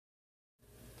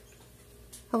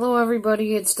Hello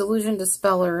everybody, it's Delusion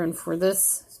Dispeller, and for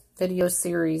this video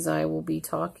series I will be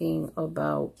talking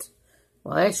about,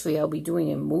 well actually I'll be doing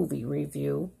a movie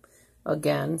review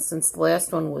again, since the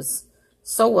last one was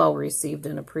so well received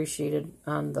and appreciated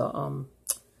on the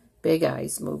Big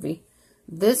Eyes movie.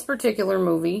 This particular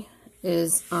movie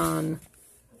is on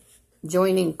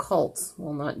joining cults.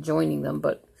 Well, not joining them,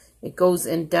 but it goes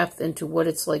in depth into what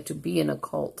it's like to be in a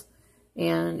cult.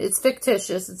 And it's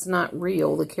fictitious, it's not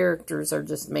real, the characters are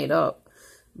just made up.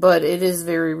 But it is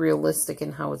very realistic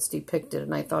in how it's depicted,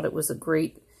 and I thought it was a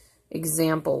great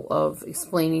example of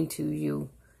explaining to you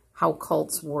how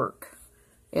cults work.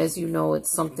 As you know, it's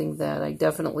something that I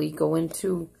definitely go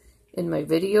into in my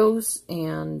videos,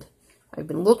 and I've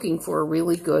been looking for a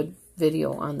really good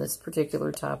video on this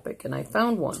particular topic, and I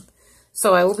found one.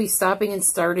 So I will be stopping and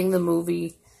starting the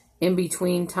movie in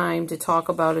between time to talk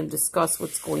about and discuss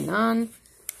what's going on,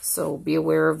 so be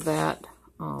aware of that.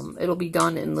 It'll be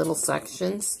done in little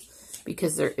sections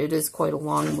because it is quite a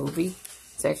long movie.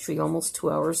 It's actually almost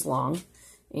 2 hours long,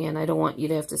 and I don't want you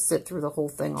to have to sit through the whole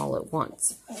thing all at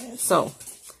once. So,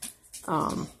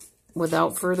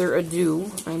 without further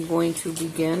ado, I'm going to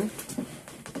begin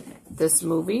this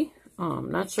movie.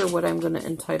 Not sure what I'm going to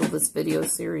entitle this video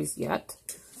series yet,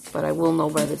 but I will know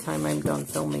by the time I'm done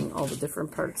filming all the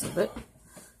different parts of it.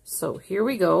 So here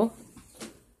we go.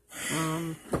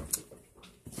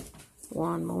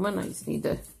 One moment, I just need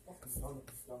to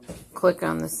click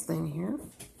on this thing here.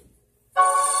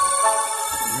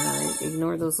 Alright,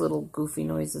 ignore those little goofy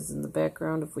noises in the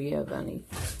background if we have any.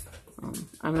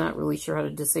 I'm not really sure how to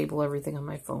disable everything on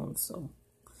my phone, so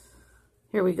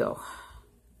here we go.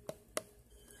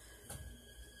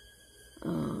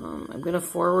 I'm going to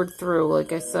forward through,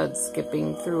 like I said,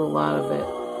 skipping through a lot of it,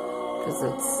 because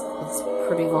it's a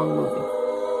pretty long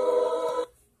movie.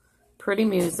 Pretty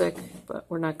music, but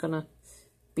we're not going to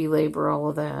belabor all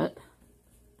of that.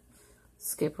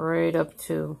 Skip right up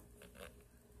to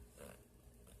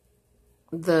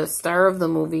the star of the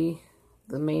movie,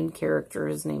 the main character.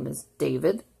 His name is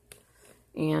David,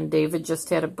 and David just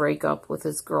had a breakup with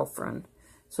his girlfriend.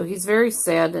 So he's very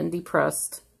sad and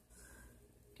depressed.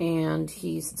 And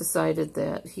he's decided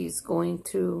that he's going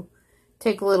to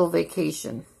take a little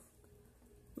vacation.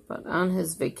 But on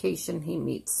his vacation, he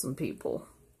meets some people.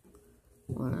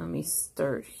 Well, let me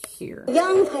start here.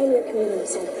 Young Pioneer Community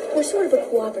Center. We're sort of a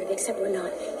cooperative, except we're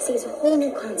not. See, it's a whole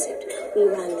new concept. We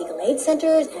run legal aid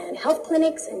centers and health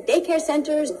clinics and daycare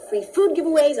centers and free food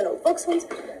giveaways and old folks' homes.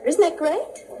 Isn't that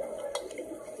great?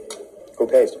 Who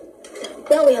pays?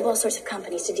 Well, we have all sorts of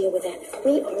companies to deal with that.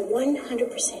 We are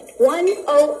 100%,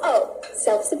 100,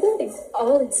 self-supporting,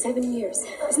 all in 7 years.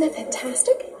 Isn't that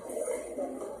fantastic?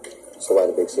 So why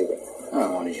the big secret? I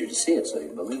wanted you to see it so you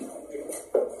believe.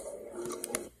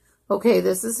 Okay,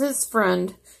 this is his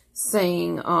friend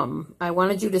saying, I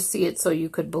wanted you to see it so you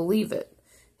could believe it.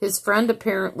 His friend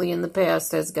apparently in the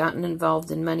past has gotten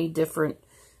involved in many different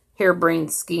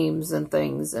harebrained schemes and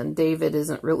things, and David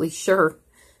isn't really sure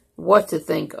what to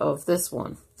think of this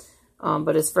one.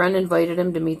 But his friend invited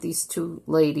him to meet these two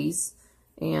ladies,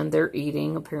 and they're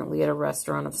eating, apparently at a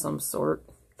restaurant of some sort.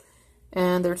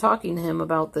 And they're talking to him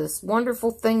about this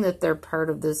wonderful thing that they're part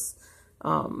of, this,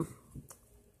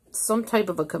 some type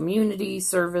of a community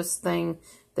service thing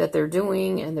that they're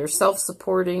doing, and they're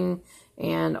self-supporting,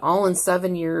 and all in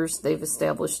 7 years they've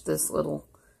established this little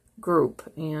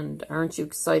group. And aren't you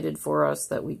excited for us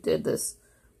that we did this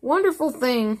wonderful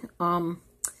thing,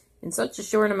 in such a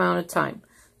short amount of time.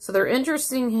 So they're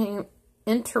interesting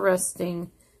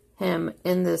him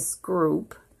in this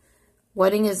group,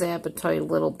 whetting his appetite a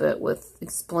little bit with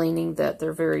explaining that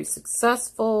they're very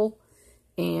successful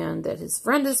and that his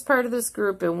friend is part of this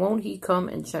group, and won't he come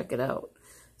and check it out.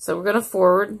 So we're going to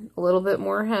forward a little bit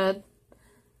more ahead.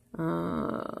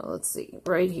 Let's see,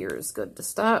 right here is good to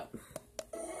stop.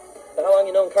 So how long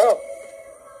you known Carl?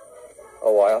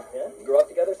 A while. Yeah? You grew up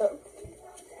together or something?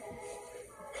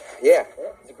 Yeah.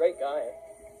 Yeah, he's a great guy.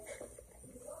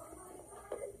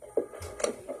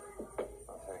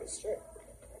 Oh, thanks. Sure.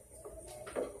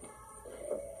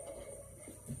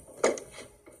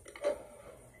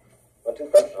 Want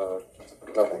toothbrush?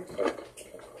 No thanks.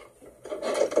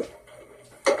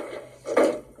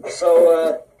 So,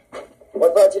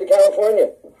 what brought you to California?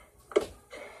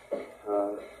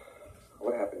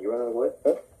 What happened? You ran out of wood?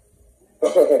 Huh?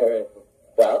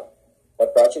 Well,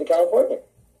 what brought you to California?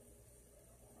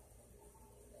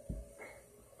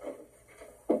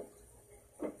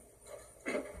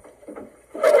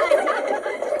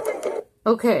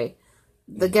 Okay,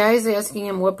 the guy's asking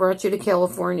him what brought you to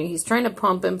California. He's trying to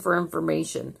pump him for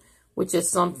information, which is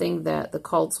something that the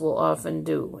cults will often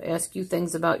do. Ask you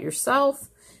things about yourself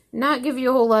not give you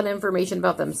a whole lot of information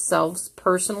about themselves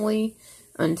personally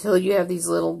until you have these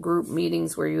little group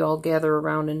meetings where you all gather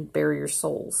around and bare your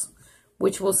souls,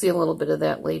 which we'll see a little bit of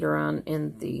that later on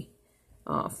in the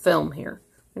film here.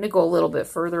 I'm going to go a little bit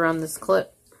further on this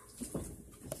clip.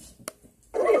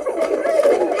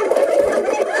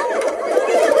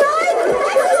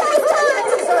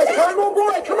 Oh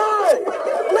boy, come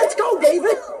on! Let's go,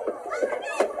 David!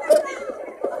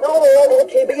 Oh,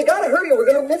 okay, but you gotta hurry or we're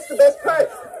gonna miss the best part.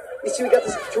 You see, we got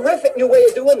this terrific new way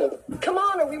of doing them. Come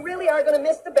on, or we really are gonna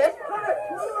miss the best part.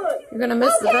 Come on! You're going to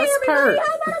miss the best part. How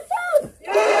about a toast?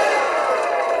 Okay,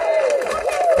 you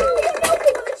know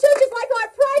people that shoot just like our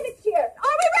privates here.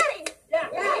 Are we ready? Yeah.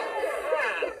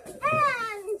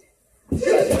 And...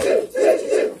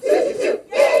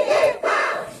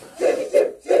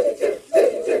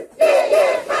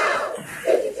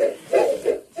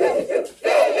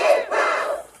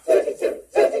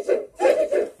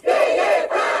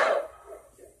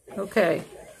 Okay,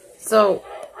 so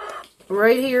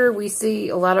right here we see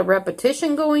a lot of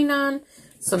repetition going on,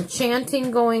 some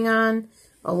chanting going on,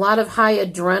 a lot of high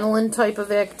adrenaline type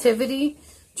of activity,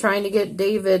 trying to get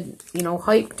David, you know,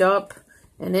 hyped up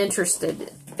and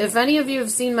interested. If any of you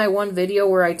have seen my one video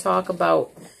where I talk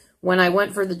about when I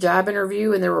went for the job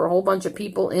interview and there were a whole bunch of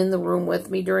people in the room with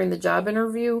me during the job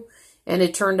interview, and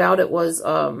it turned out it was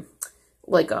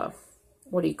like a,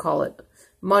 what do you call it,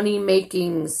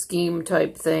 money-making scheme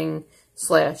type thing,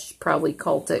 / probably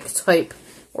cultic type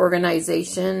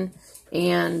organization.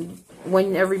 And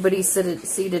when everybody's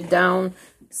seated down,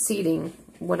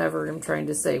 whatever I'm trying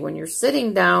to say, when you're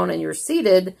sitting down and you're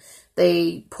seated,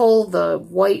 they pull the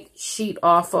white sheet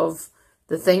off of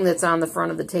the thing that's on the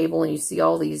front of the table, and you see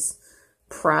all these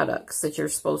products that you're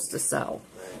supposed to sell.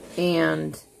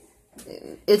 And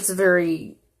it's a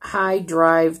very high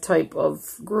drive type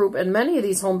of group, and many of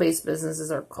these home-based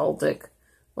businesses are cultic.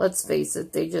 Let's face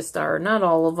it, they just are. Not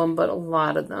all of them, but a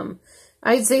lot of them.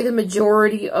 I'd say the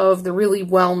majority of the really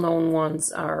well-known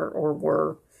ones are, or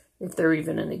were, if they're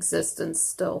even in existence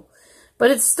still. But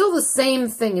it's still the same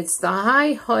thing. It's the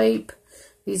high hype.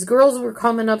 These girls were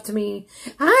coming up to me,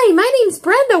 "Hi, my name's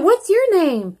Brenda. What's your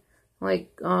name?"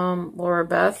 Like, Laura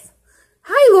Beth.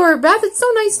 "Hi, Laura Beth. It's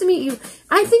so nice to meet you.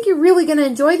 I think you're really going to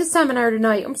enjoy the seminar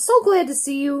tonight. I'm so glad to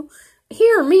see you.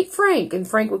 Here, meet Frank." And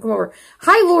Frank would come over.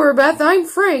 "Hi, Laura Beth. I'm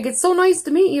Frank. It's so nice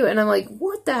to meet you." And I'm like,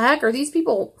 what the heck? Are these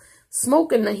people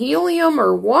smoking the helium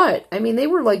or what? I mean, they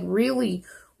were like really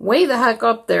way the heck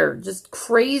up there. Just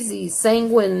crazy,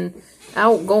 sanguine,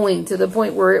 outgoing to the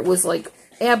point where it was like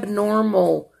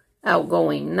abnormal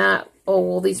outgoing. Not, oh,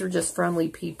 well, these are just friendly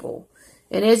people.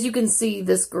 And as you can see,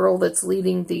 this girl that's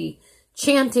leading the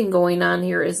chanting going on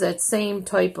here is that same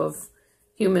type of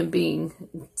human being,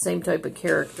 same type of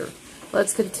character.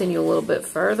 Let's continue a little bit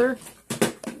further.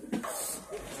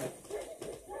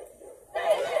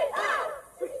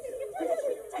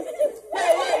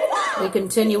 They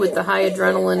continue with the high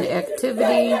adrenaline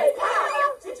activity.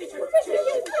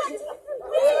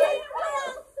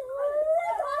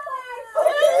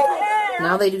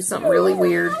 Now they do something really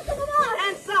weird.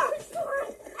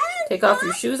 Take off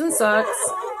your shoes and socks.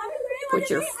 Put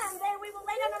your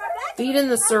feet in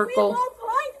the circle.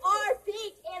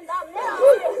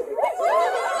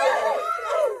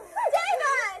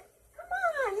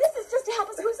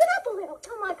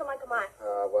 Come on.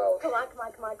 Well. Come on.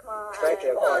 Thank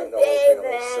you. Oh,